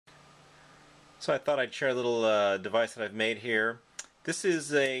So I thought I'd share a little device that I've made here. This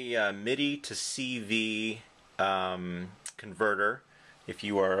is a MIDI to CV converter. If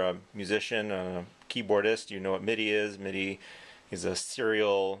you are a musician, a keyboardist, you know what MIDI is. MIDI is a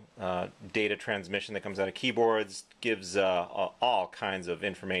serial data transmission that comes out of keyboards, gives all kinds of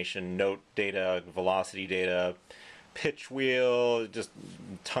information, note data, velocity data, pitch wheel, just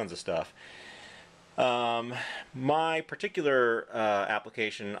tons of stuff. My particular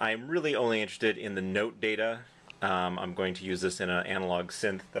application, I'm really only interested in the note data. I'm going to use this in an analog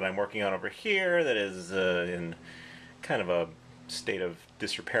synth that I'm working on over here that is in kind of a state of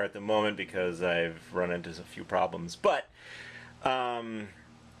disrepair at the moment because I've run into a few problems. But I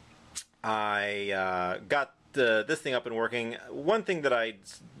got this thing up and working. One thing that I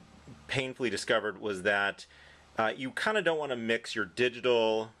painfully discovered was that you kind of don't want to mix your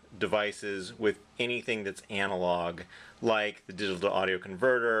digital devices with anything that's analog, like the digital to audio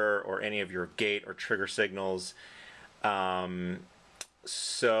converter or any of your gate or trigger signals. So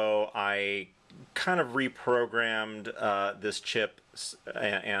I kind of reprogrammed this chip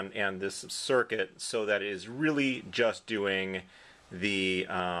and this circuit so that it is really just doing the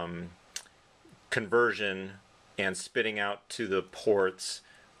conversion and spitting out to the ports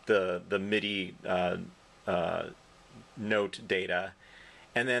the MIDI note data,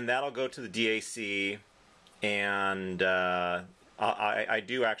 and then that'll go to the DAC, and I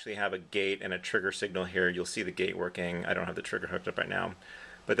do actually have a gate and a trigger signal here. You'll see the gate working. I don't have the trigger hooked up right now,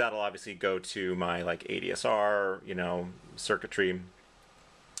 but that'll obviously go to my like ADSR, circuitry.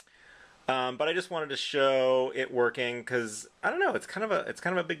 But I just wanted to show it working because I don't know, it's kind of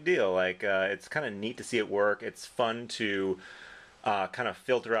a big deal. Like it's kind of neat to see it work. It's fun to kind of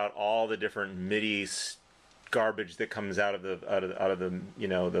filter out all the different MIDI garbage that comes out of the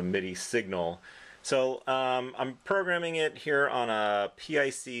the MIDI signal. So I'm programming it here on a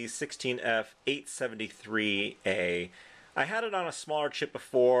PIC16F873a. I had it on a smaller chip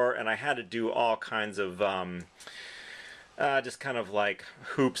before, and I had to do all kinds of just kind of like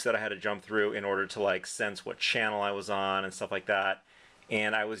hoops that I had to jump through in order to like sense what channel I was on and stuff like that.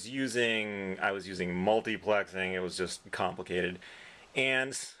 And I was using multiplexing. It was just complicated.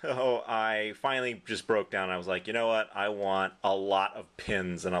 And so I finally just broke down. I was like, you know what? I want a lot of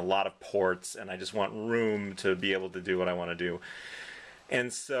pins and a lot of ports, and I just want room to be able to do what I want to do.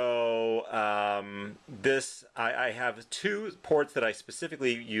 And so I have two ports that I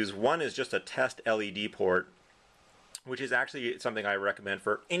specifically use. One is just a test LED port, which is actually something I recommend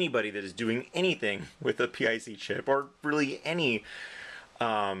for anybody that is doing anything with a PIC chip or really any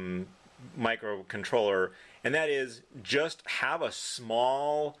microcontroller. And that is just have a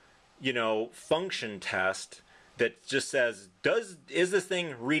small, function test that just says, is this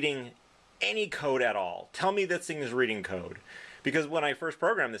thing reading any code at all? Tell me this thing is reading code. Because when I first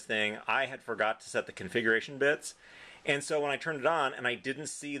programmed this thing, I had forgot to set the configuration bits. And so when I turned it on and I didn't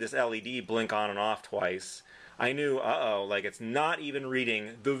see this LED blink on and off twice, I knew, uh-oh, like it's not even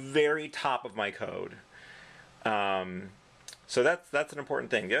reading the very top of my code. So that's an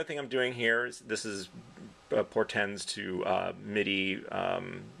important thing. The other thing I'm doing here is, this is portends to MIDI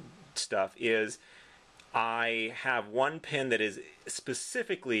stuff, is I have one pin that is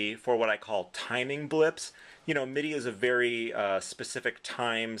specifically for what I call timing blips. MIDI is a very specific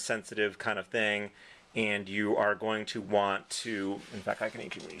time sensitive kind of thing, and you are going to want to, in fact I can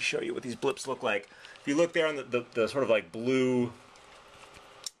actually show you what these blips look like. If you look there on the sort of like blue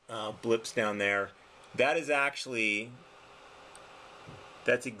blips down there, that's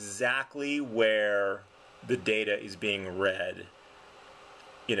exactly where the data is being read,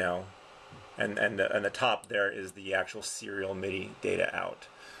 and the top there is the actual serial MIDI data out.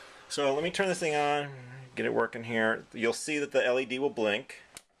 So let me turn this thing on, get it working here. You'll see that the LED will blink.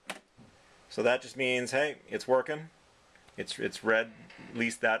 So that just means, hey, it's working. It's read at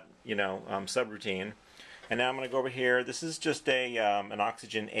least that subroutine. And now I'm going to go over here. This is just an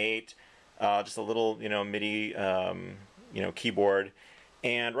Oxygen 8, just a little MIDI keyboard.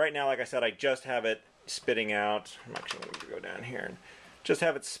 And right now, like I said, I just have it spitting out. I'm actually going to go down here and just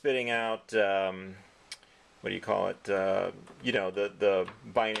have it spitting out. What do you call it? The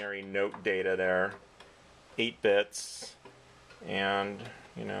binary note data there, 8 bits, and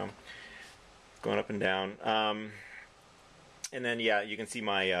going up and down. And then yeah, you can see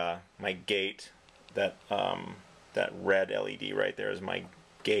my my gate. That red LED right there is my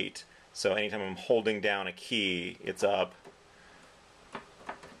gate. So anytime I'm holding down a key, it's up.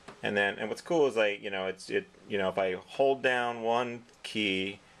 And what's cool is if I hold down one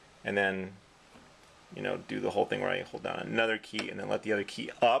key and then do the whole thing where I hold down another key and then let the other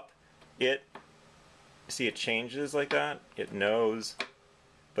key up, it changes like that. It knows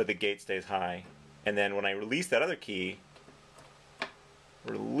but the gate stays high. And then when I release that other key,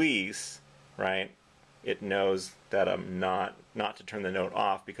 release, right, it knows that I'm not to turn the note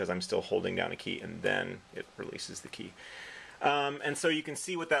off because I'm still holding down a key, and then it releases the key. And so you can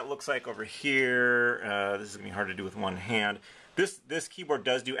see what that looks like over here. This is going to be hard to do with one hand. This keyboard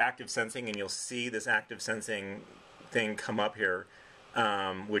does do active sensing, and you'll see this active sensing thing come up here,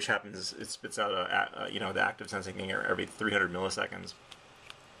 which happens, it spits out you know, the active sensing thing every 300 milliseconds.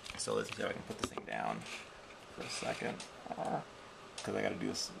 So let's see if I can put this thing down for a second, because I got to do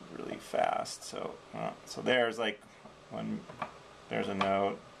this really fast. So there's like there's a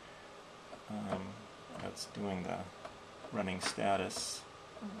note that's doing the running status.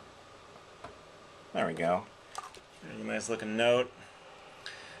 There we go. There's a nice looking note.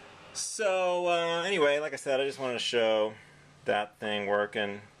 So anyway, like I said, I just wanted to show that thing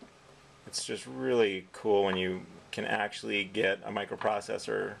working. It's just really cool when you can actually get a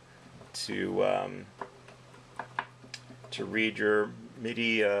microprocessor to read your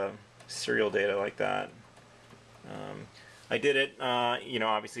MIDI serial data like that. I did it, you know,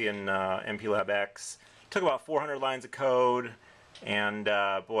 obviously in MPLAB X. Took about 400 lines of code, and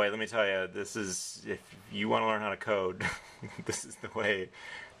boy, let me tell you, this is, if you want to learn how to code, this is the way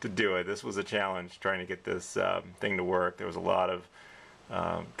to do it. This was a challenge trying to get this thing to work. There was a lot of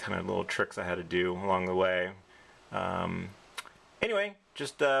kind of little tricks I had to do along the way. Anyway,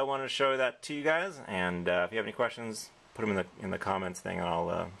 just wanted to show that to you guys, and if you have any questions, put them in the comments thing, and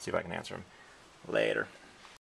I'll see if I can answer them later.